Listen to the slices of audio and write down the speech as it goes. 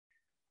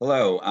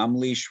Hello, I'm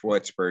Lee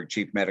Schwartzberg,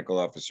 Chief Medical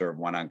Officer of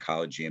One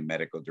Oncology and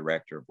Medical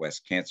Director of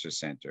West Cancer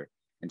Center.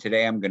 And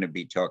today I'm going to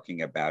be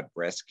talking about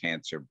breast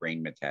cancer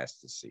brain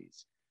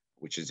metastases,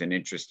 which is an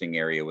interesting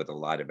area with a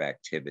lot of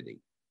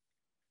activity.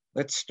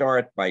 Let's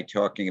start by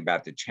talking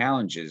about the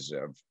challenges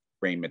of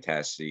brain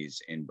metastases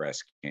in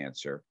breast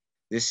cancer.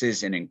 This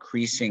is an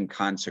increasing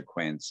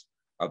consequence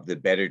of the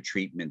better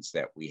treatments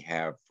that we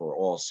have for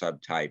all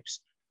subtypes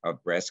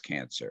of breast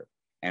cancer.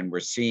 And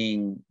we're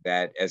seeing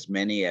that as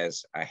many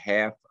as a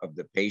half of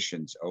the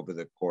patients over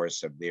the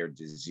course of their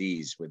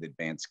disease with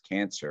advanced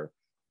cancer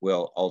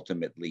will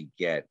ultimately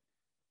get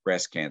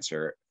breast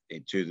cancer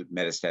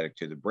metastatic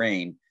to the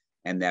brain.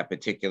 And that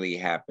particularly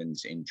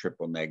happens in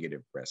triple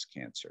negative breast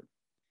cancer.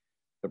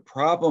 The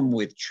problem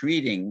with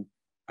treating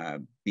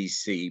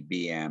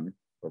BCBM,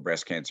 or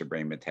breast cancer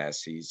brain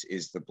metastases,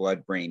 is the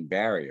blood-brain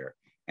barrier.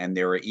 And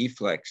there are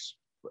efflux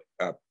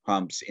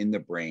pumps in the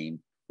brain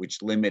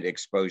which limit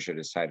exposure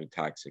to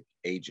cytotoxic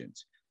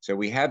agents. So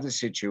we have the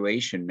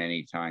situation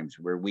many times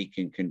where we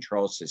can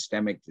control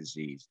systemic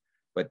disease,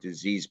 but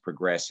disease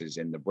progresses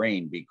in the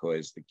brain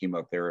because the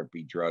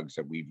chemotherapy drugs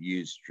that we've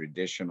used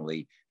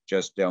traditionally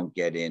just don't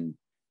get in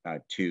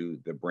to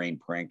the brain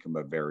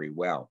parenchyma very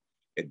well.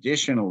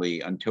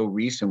 Additionally, until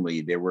recently,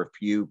 there were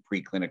few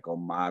preclinical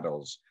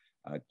models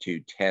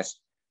to test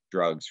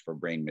drugs for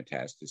brain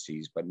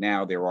metastases, but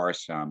now there are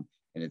some,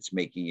 and it's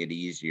making it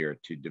easier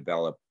to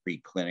develop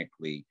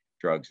preclinically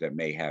drugs that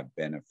may have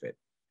benefit.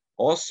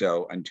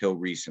 Also, until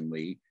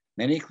recently,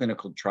 many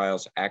clinical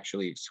trials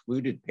actually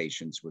excluded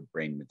patients with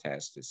brain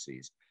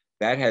metastases.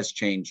 That has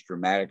changed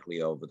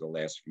dramatically over the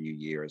last few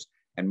years,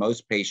 and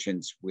most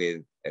patients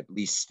with at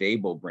least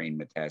stable brain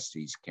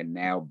metastases can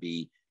now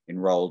be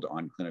enrolled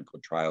on clinical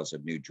trials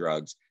of new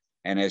drugs.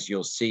 And as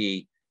you'll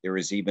see, there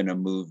is even a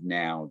move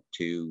now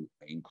to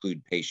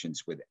include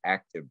patients with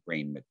active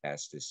brain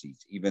metastases,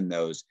 even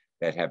those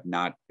that have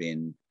not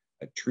been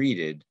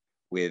treated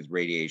with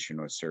radiation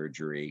or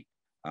surgery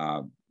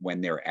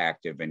when they're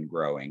active and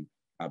growing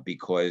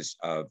because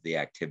of the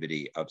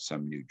activity of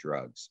some new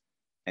drugs.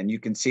 And you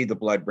can see the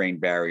blood-brain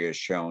barrier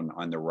shown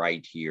on the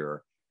right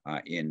here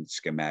in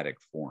schematic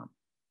form.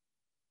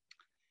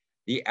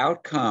 The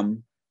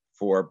outcome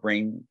for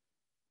brain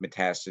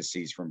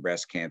metastases from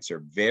breast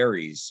cancer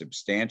varies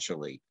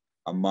substantially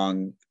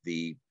among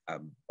the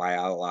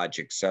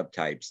biologic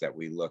subtypes that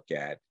we look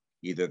at,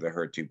 either the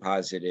HER2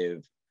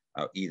 positive,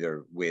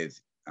 either with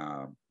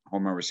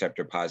hormone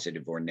receptor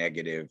positive or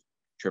negative,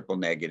 triple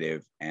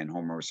negative, and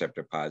hormone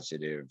receptor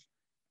positive,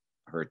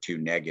 HER2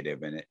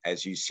 negative. And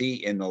as you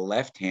see in the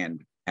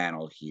left-hand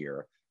panel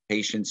here,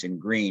 patients in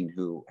green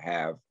who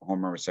have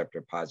hormone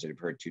receptor positive,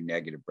 HER2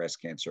 negative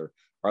breast cancer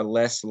are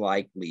less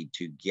likely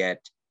to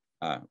get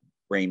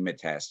brain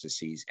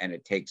metastases, and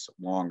it takes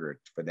longer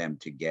for them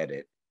to get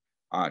it.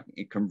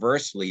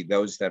 Conversely,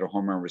 those that are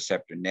hormone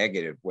receptor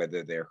negative,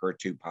 whether they're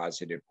HER2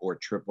 positive or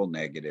triple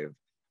negative,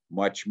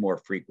 much more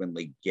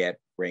frequently get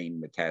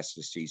brain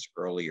metastases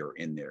earlier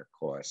in their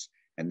course.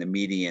 And the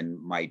median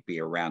might be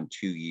around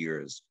 2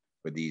 years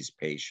for these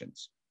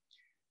patients.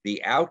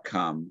 The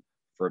outcome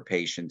for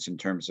patients in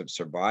terms of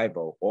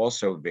survival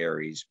also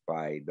varies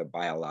by the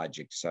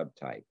biologic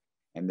subtype.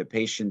 And the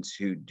patients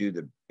who do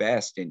the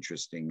best,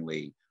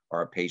 interestingly,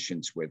 are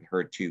patients with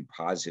HER2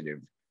 positive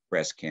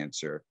breast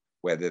cancer,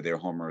 whether they're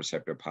hormone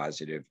receptor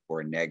positive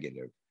or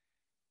negative.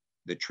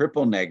 The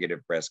triple negative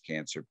breast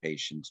cancer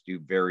patients do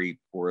very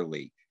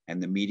poorly,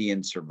 and the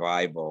median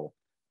survival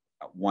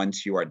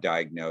once you are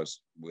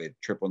diagnosed with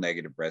triple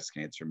negative breast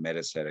cancer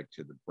metastatic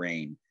to the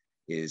brain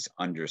is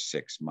under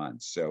 6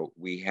 months. So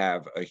we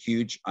have a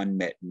huge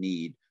unmet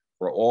need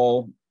for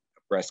all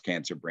breast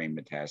cancer brain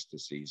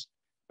metastases,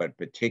 but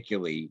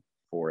particularly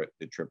for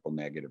the triple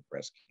negative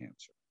breast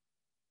cancer.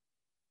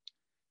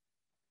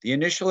 The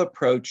initial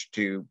approach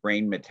to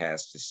brain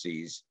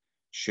metastases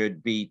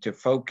should be to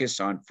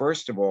focus on,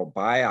 first of all,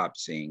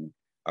 biopsying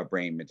a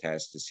brain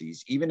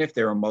metastases, even if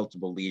there are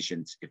multiple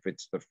lesions, if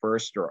it's the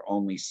first or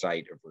only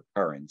site of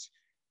recurrence,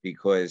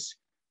 because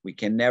we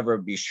can never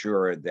be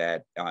sure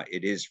that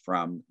it is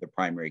from the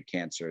primary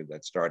cancer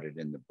that started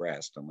in the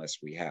breast unless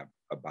we have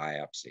a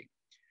biopsy.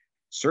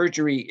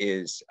 Surgery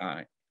is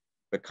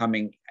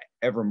becoming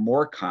ever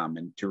more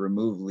common to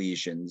remove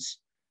lesions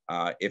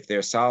if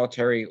they're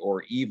solitary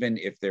or even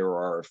if there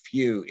are a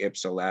few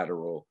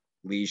ipsilateral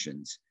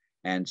lesions.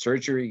 And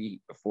surgery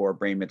for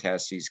brain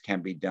metastases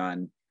can be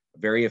done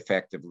very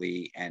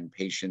effectively, and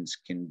patients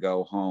can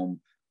go home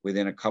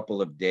within a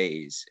couple of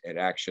days. And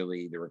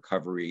actually, the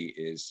recovery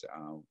is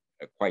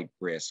quite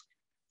brisk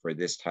for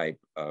this type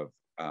of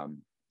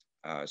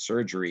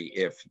surgery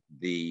if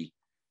the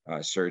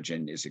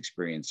surgeon is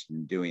experienced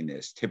in doing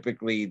this.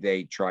 Typically,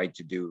 they try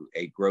to do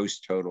a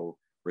gross total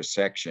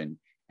resection.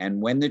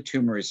 And when the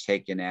tumor is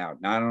taken out,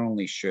 not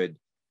only should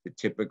the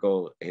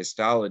typical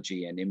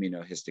histology and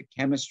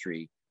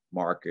immunohistochemistry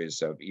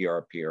markers of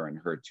ERPR and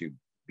HER2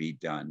 be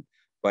done,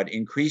 but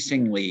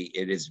increasingly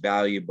it is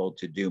valuable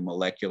to do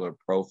molecular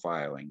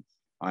profiling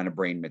on a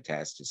brain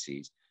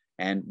metastases.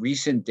 And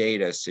recent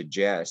data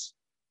suggests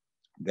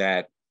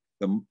that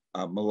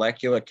the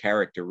molecular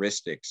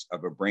characteristics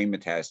of a brain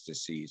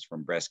metastases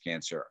from breast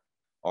cancer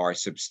are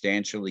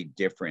substantially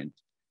different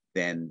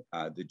than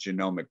the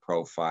genomic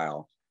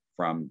profile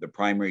from the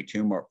primary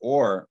tumor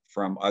or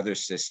from other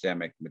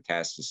systemic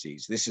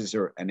metastases. This is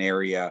an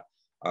area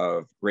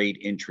of great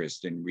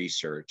interest in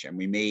research, and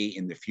we may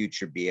in the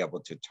future be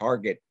able to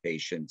target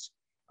patients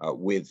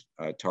with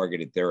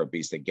targeted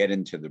therapies that get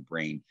into the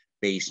brain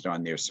based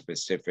on their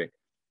specific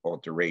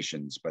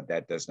alterations, but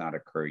that does not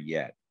occur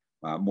yet.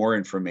 More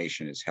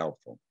information is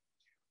helpful.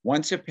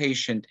 Once a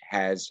patient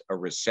has a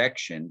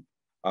resection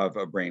of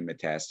a brain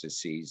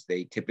metastases,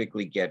 they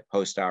typically get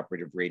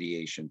postoperative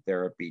radiation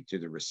therapy to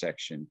the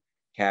resection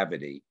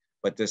cavity.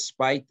 But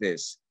despite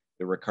this,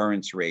 the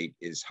recurrence rate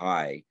is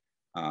high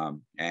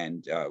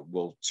and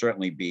will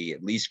certainly be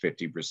at least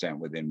 50%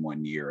 within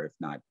 1 year, if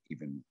not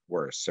even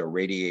worse. So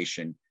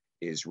radiation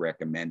is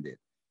recommended.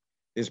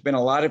 There's been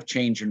a lot of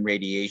change in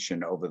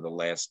radiation over the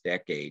last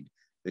decade.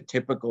 The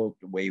typical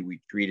way we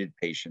treated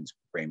patients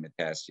with brain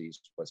metastases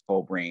was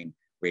whole brain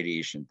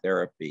radiation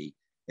therapy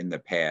in the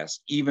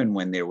past, even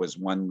when there was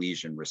one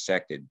lesion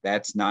resected.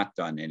 That's not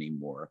done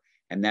anymore.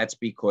 And that's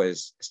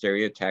because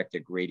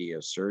stereotactic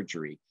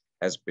radiosurgery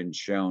has been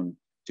shown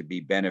to be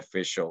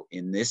beneficial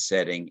in this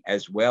setting,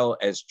 as well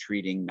as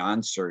treating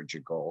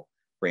non-surgical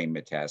brain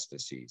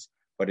metastases.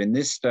 But in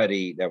this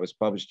study that was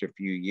published a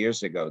few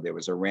years ago, there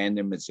was a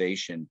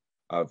randomization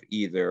of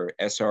either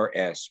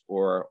SRS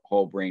or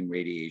whole brain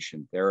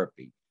radiation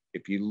therapy.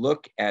 If you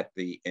look at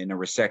in a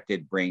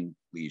resected brain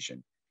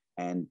lesion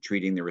and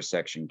treating the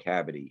resection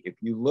cavity, if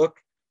you look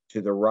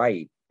to the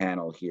right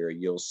panel here,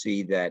 you'll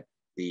see that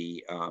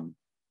the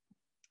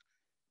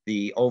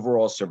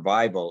overall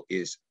survival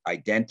is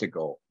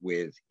identical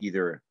with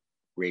either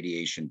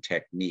radiation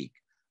technique.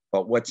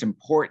 But what's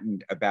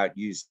important about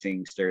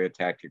using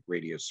stereotactic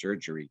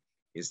radiosurgery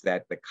is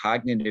that the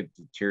cognitive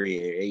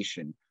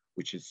deterioration,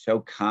 which is so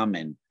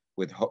common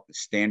with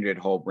standard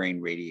whole brain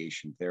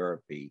radiation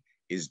therapy,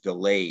 is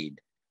delayed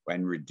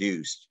and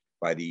reduced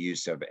by the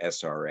use of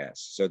SRS.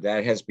 So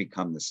that has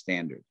become the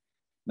standard.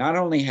 Not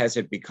only has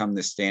it become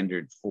the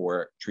standard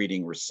for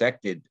treating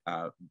resected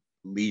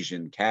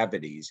lesion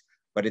cavities,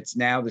 but it's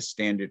now the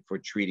standard for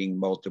treating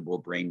multiple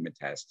brain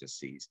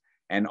metastases.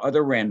 And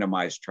other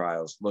randomized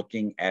trials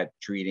looking at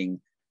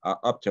treating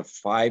up to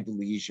 5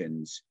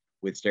 lesions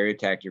with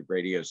stereotactic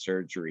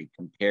radiosurgery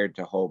compared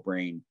to whole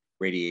brain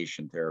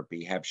radiation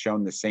therapy have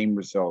shown the same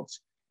results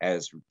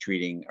as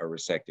treating a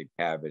resected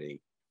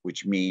cavity,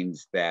 which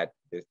means that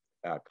the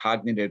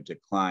cognitive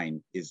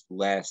decline is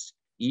less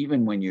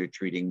even when you're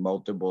treating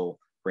multiple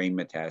brain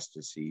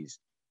metastases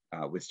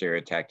with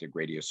stereotactic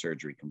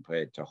radiosurgery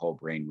compared to whole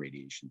brain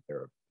radiation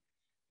therapy.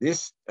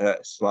 This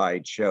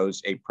slide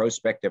shows a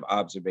prospective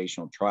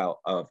observational trial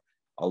of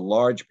a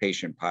large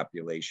patient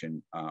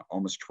population,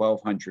 almost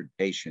 1,200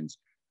 patients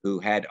who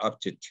had up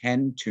to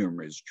 10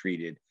 tumors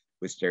treated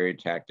with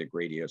stereotactic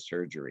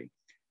radiosurgery.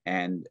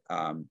 And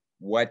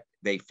what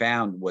they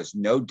found was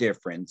no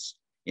difference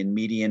in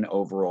median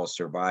overall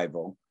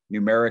survival.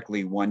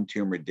 Numerically, one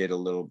tumor did a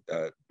little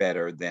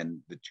better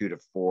than the 2 to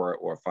 4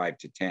 or 5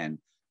 to 10,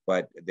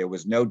 but there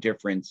was no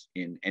difference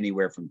in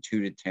anywhere from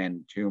 2 to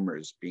 10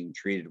 tumors being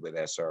treated with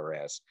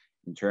SRS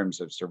in terms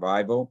of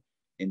survival,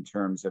 in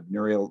terms of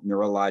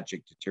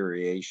neurologic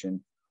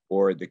deterioration,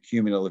 or the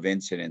cumulative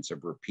incidence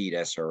of repeat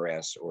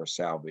SRS or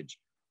salvage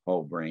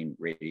whole brain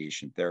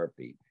radiation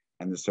therapy.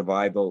 And the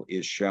survival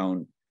is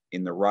shown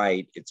in the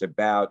right. It's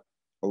about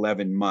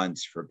 11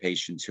 months for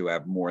patients who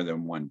have more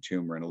than one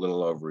tumor and a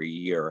little over a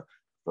year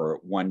for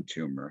one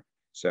tumor.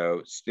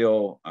 So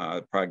still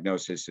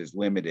prognosis is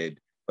limited,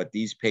 but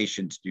these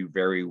patients do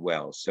very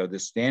well. So the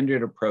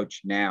standard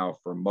approach now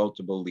for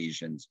multiple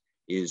lesions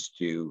is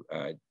to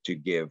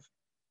give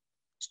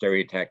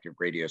stereotactic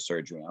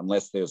radiosurgery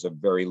unless there's a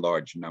very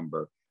large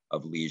number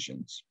of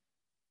lesions.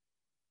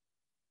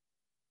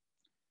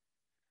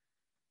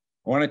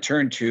 I want to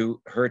turn to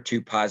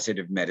HER2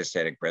 positive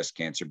metastatic breast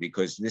cancer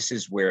because this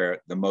is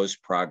where the most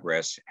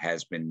progress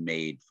has been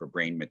made for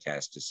brain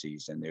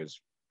metastases, and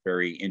there's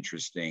very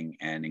interesting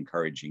and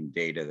encouraging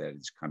data that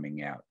is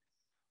coming out.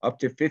 Up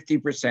to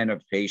 50%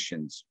 of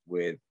patients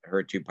with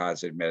HER2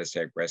 positive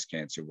metastatic breast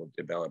cancer will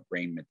develop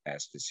brain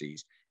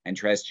metastases, and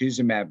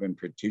trastuzumab and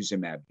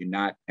pertuzumab do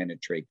not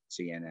penetrate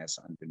CNS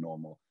under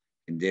normal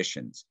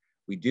conditions.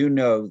 We do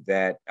know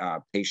that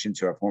patients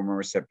who have hormone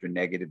receptor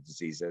negative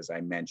disease, as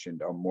I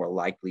mentioned, are more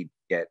likely to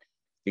get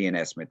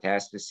CNS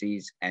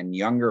metastases, and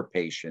younger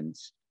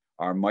patients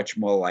are much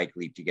more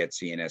likely to get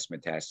CNS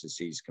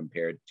metastases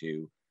compared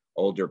to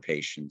older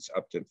patients,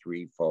 up to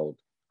 3-fold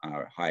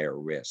higher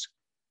risk.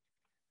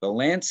 The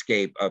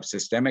landscape of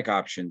systemic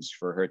options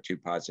for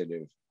HER2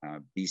 positive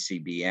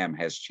BCBM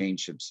has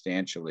changed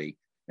substantially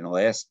in the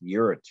last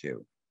year or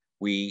two.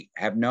 We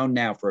have known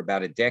now for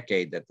about a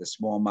decade that the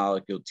small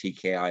molecule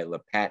TKI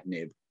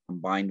lapatinib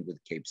combined with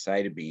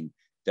capecitabine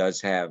does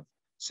have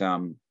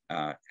some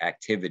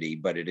activity,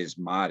 but it is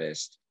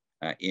modest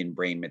in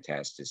brain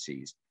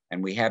metastases.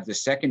 And we have the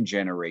second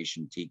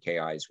generation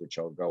TKIs, which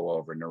I'll go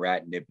over,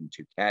 Neratinib and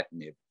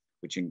Tucatinib,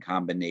 which in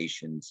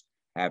combinations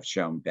have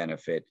shown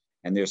benefit.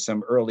 And there's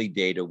some early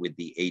data with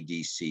the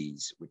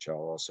ADCs, which I'll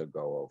also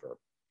go over.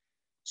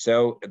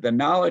 So the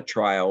NALA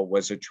trial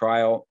was a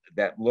trial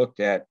that looked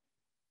at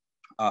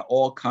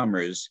all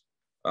comers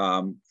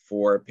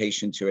for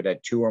patients who had had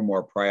 2 or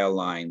more prior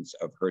lines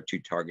of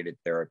HER2-targeted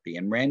therapy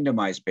and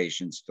randomized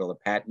patients to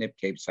Tucatinib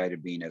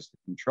capecitabine as the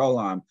control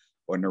arm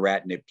or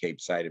Neratinib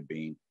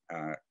capecitabine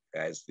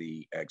as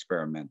the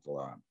experimental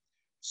arm.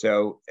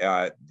 So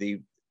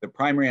the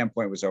primary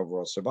endpoint was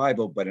overall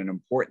survival, but an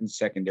important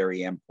secondary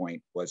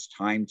endpoint was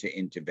time to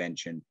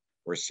intervention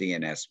or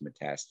CNS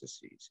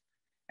metastases.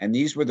 And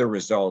these were the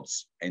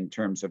results in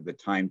terms of the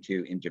time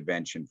to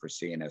intervention for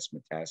CNS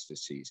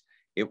metastases.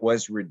 It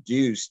was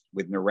reduced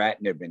with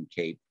Neratinib in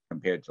CAPE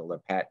compared to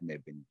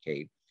Tucatinib in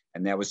CAPE,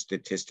 and that was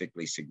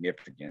statistically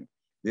significant.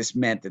 This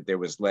meant that there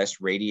was less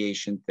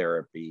radiation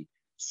therapy,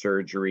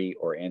 surgery,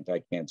 or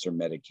anti-cancer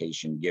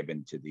medication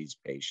given to these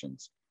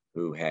patients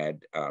who had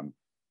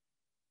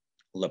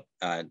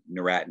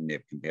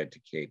Neratinib compared to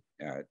CAPE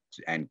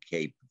and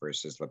CAPE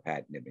versus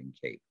Tucatinib in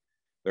CAPE.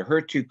 The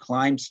HER2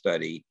 CLIMB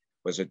study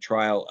was a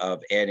trial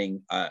of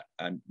adding a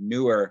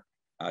newer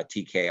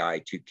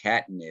TKI,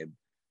 Tucatinib,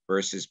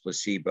 versus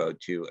placebo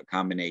to a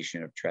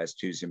combination of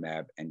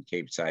trastuzumab and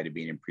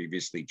capecitabine in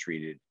previously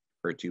treated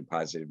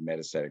HER2-positive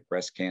metastatic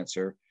breast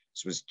cancer.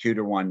 This was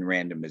 2-to-1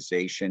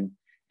 randomization.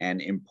 And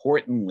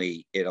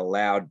importantly, it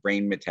allowed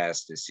brain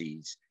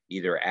metastases,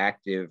 either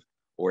active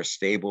or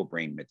stable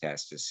brain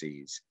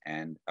metastases.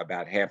 And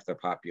about half the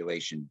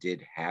population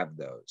did have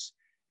those.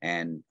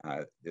 And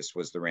this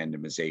was the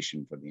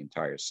randomization for the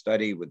entire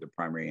study with the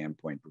primary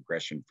endpoint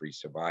progression-free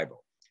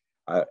survival.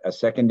 A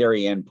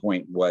secondary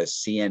endpoint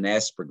was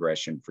CNS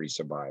progression-free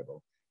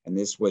survival. And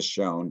this was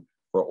shown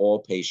for all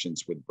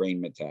patients with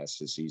brain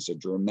metastases, a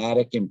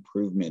dramatic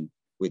improvement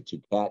with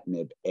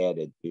Tucatinib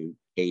added to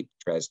CAPE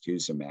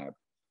trastuzumab,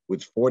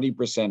 with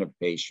 40% of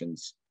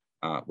patients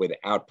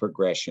without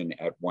progression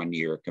at 1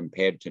 year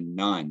compared to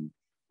none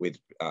with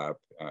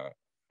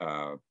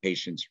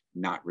patients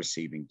not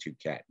receiving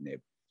Tucatinib.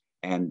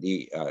 And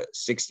the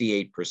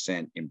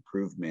 68%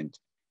 improvement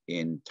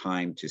in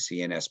time to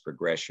CNS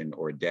progression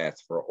or death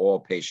for all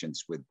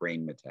patients with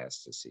brain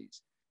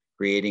metastases,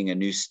 creating a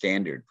new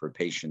standard for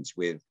patients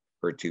with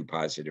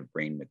HER2-positive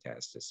brain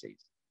metastases.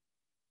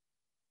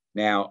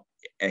 Now,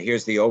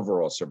 here's the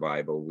overall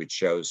survival, which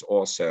shows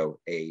also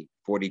a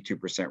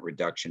 42%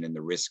 reduction in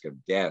the risk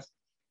of death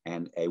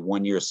and a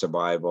 1-year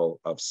survival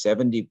of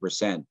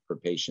 70% for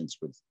patients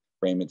with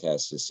brain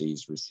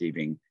metastases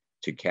receiving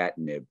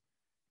Tucatinib,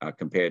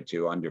 compared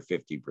to under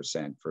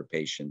 50% for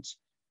patients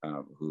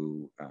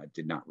who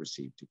did not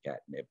receive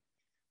Tucatinib.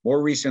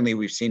 More recently,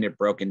 we've seen it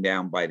broken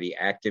down by the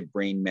active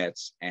brain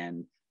mets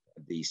and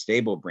the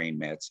stable brain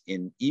mets.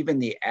 In even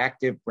the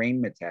active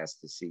brain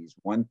metastases,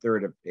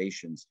 1/3 of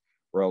patients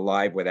were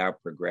alive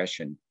without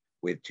progression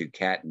with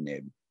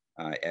Tucatinib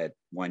at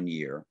 1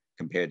 year,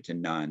 compared to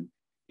none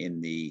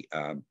in the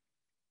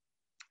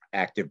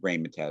active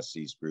brain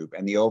metastases group.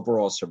 And the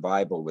overall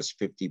survival was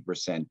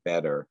 50%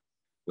 better,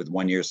 with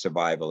 1-year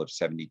survival of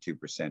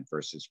 72%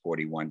 versus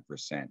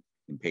 41%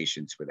 in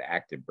patients with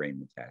active brain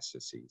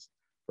metastases.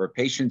 For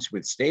patients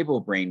with stable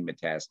brain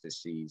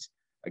metastases,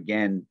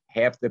 again,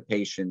 half the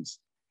patients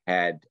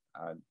had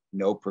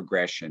no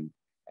progression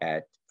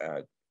at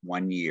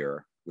 1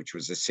 year, which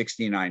was a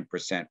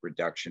 69%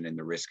 reduction in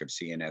the risk of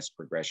CNS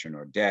progression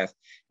or death.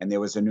 And there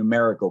was a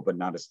numerical but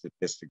not a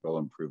statistical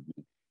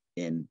improvement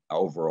in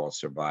overall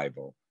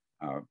survival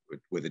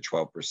with a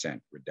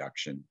 12%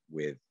 reduction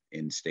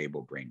in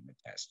stable brain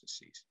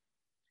metastases.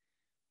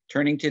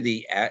 Turning to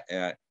the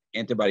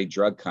antibody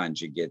drug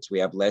conjugates, we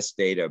have less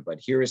data, but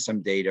here is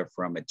some data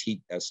from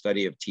a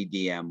study of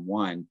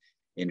TDM1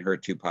 in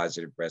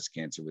HER2-positive breast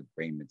cancer with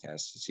brain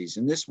metastases.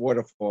 And this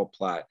waterfall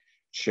plot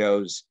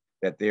shows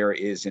that there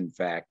is, in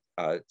fact,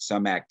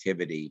 some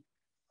activity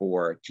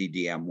for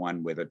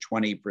TDM1 with a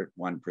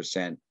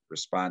 21%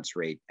 response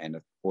rate and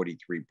a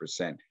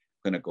 43%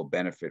 clinical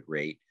benefit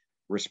rate.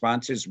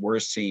 Responses were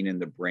seen in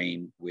the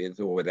brain with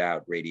or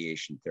without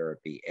radiation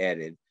therapy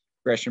added.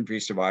 Progression-free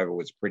survival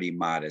was pretty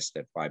modest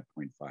at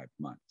 5.5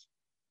 months.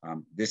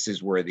 This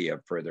is worthy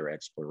of further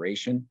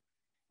exploration.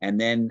 And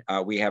then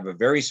we have a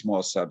very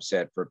small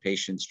subset for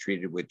patients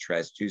treated with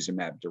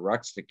trastuzumab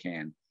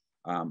deruxtecan,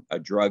 a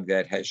drug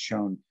that has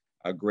shown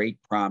a great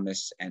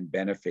promise and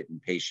benefit in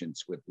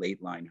patients with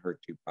late-line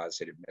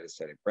HER2-positive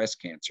metastatic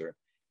breast cancer.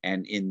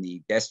 And in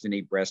the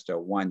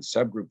DESTINY-Breast01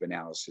 subgroup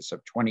analysis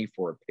of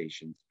 24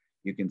 patients,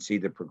 you can see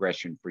the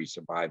progression-free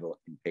survival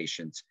in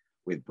patients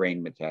with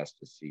brain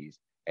metastases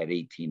at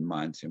 18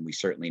 months, and we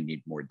certainly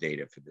need more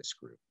data for this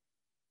group.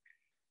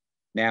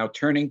 Now,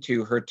 turning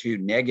to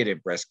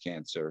HER2-negative breast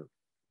cancer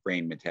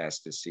brain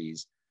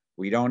metastases,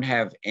 we don't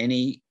have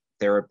any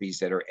therapies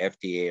that are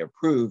FDA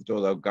approved,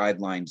 although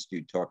guidelines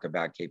do talk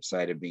about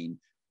capecitabine,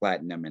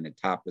 platinum, and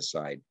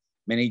etoposide.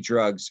 Many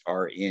drugs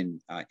are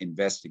in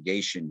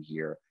investigation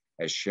here,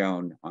 as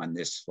shown on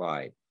this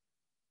slide.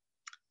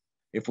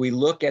 If we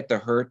look at the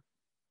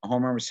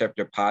hormone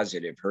receptor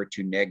positive,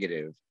 HER2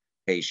 negative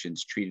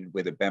patients treated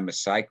with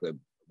abemaciclib,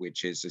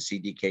 which is a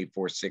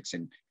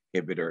CDK4/6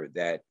 inhibitor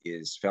that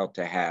is felt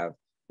to have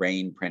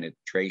brain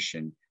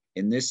penetration.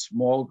 In this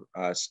small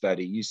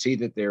study, you see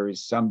that there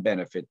is some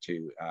benefit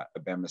to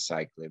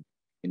abemaciclib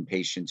in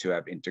patients who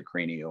have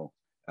intracranial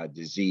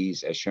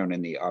disease, as shown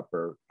in the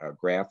upper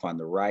graph on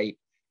the right,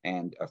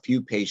 and a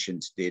few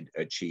patients did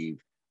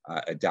achieve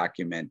a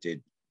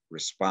documented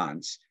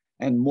response,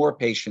 and more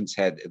patients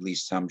had at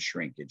least some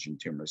shrinkage in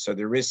tumors. So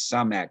there is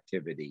some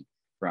activity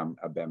from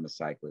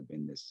abemaciclib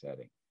in this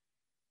setting.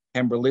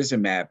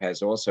 Pembrolizumab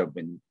has also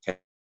been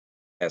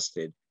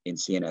tested in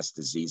CNS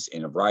disease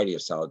in a variety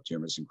of solid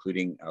tumors,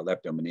 including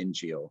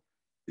leptomeningeal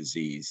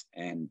disease.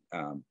 And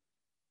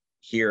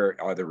here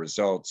are the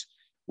results,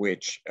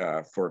 which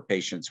for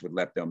patients with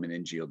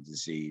leptomeningeal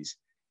disease.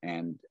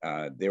 And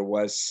there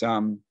was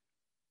some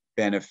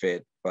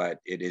benefit, but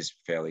it is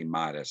fairly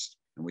modest.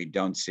 And we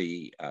don't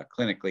see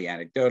clinically,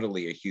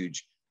 anecdotally, a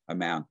huge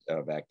amount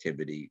of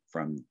activity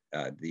from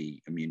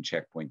the immune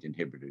checkpoint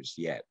inhibitors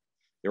yet.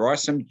 There are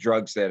some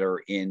drugs that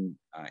are in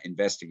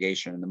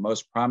investigation, and the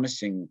most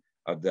promising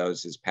of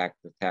those is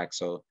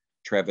paclitaxel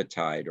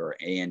trevatide, or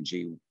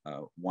ANG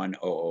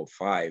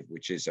 1005,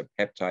 which is a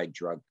peptide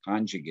drug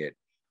conjugate,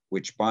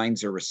 which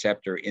binds a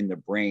receptor in the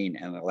brain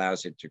and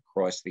allows it to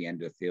cross the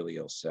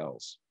endothelial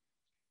cells.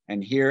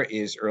 And here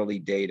is early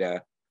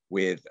data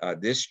with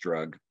this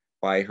drug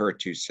by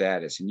HER2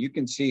 status. And you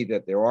can see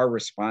that there are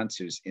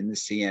responses in the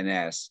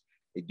CNS.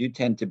 They do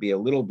tend to be a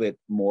little bit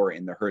more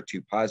in the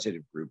HER2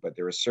 positive group, but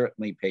there are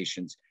certainly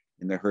patients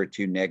in the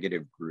HER2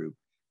 negative group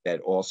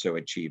that also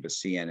achieve a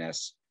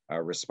CNS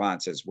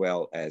response, as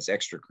well as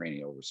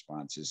extracranial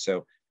responses.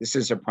 So this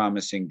is a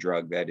promising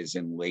drug that is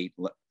in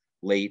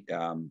late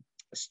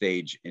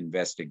stage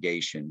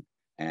investigation,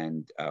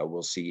 and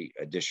we'll see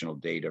additional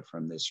data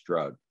from this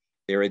drug.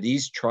 There are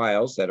these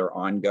trials that are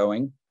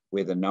ongoing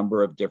with a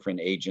number of different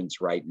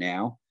agents right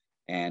now,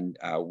 and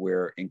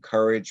we're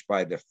encouraged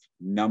by the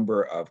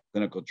number of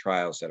clinical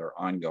trials that are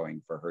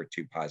ongoing for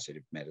HER2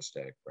 positive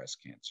metastatic breast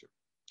cancer.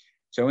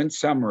 So in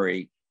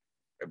summary,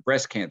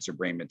 breast cancer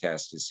brain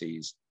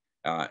metastases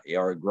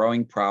are a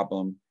growing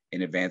problem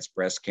in advanced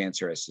breast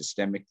cancer as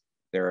systemic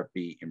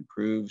therapy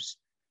improves.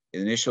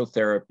 Initial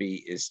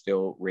therapy is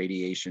still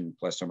radiation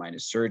plus or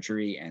minus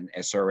surgery, and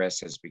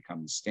SRS has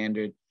become the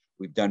standard.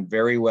 We've done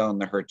very well in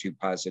the HER2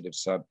 positive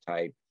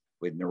subtype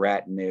with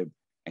Neratinib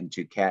and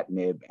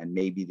Tucatinib and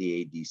maybe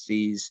the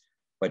ADCs,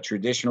 but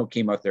traditional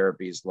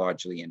chemotherapy is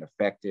largely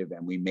ineffective,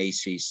 and we may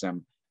see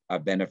some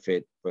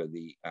benefit for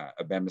the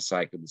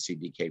abemaciclib, the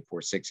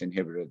CDK4/6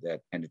 inhibitor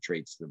that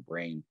penetrates the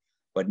brain.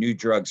 But new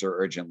drugs are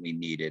urgently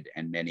needed,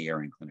 and many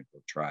are in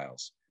clinical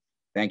trials.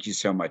 Thank you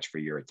so much for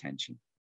your attention.